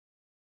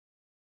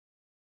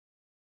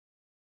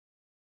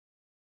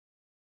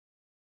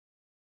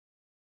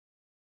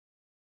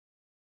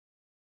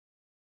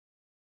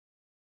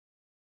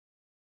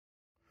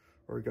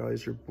Alright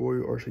guys, your boy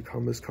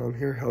RC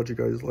here. How'd you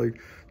guys like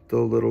the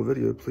little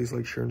video? Please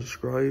like, share, and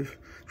subscribe.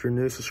 If you're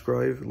new,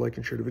 subscribe, like,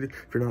 and share the video.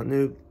 If you're not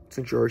new,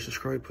 since you're already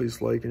subscribed,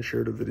 please like and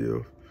share the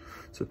video.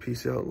 So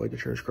peace out, like and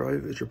share and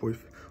subscribe. It's your boy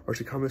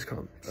RC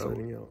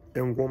signing out.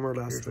 And one more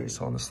last thing. You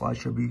saw on the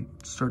slideshow we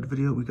started the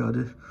video, we got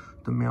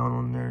the mount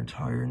on there,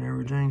 tire and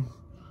everything.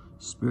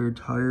 Spare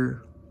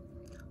tire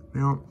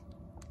mount,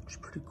 which is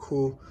pretty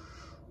cool.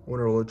 One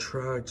of our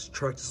LaTrax,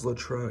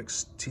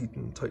 LaTrax,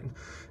 Teton,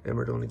 and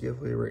we're doing a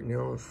giveaway right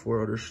now with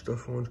 4 other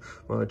stuff on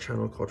my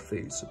channel called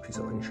Fade. So peace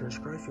out, like and share and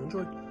subscribe if you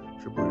enjoy.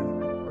 It's your boy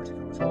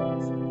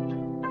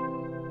RC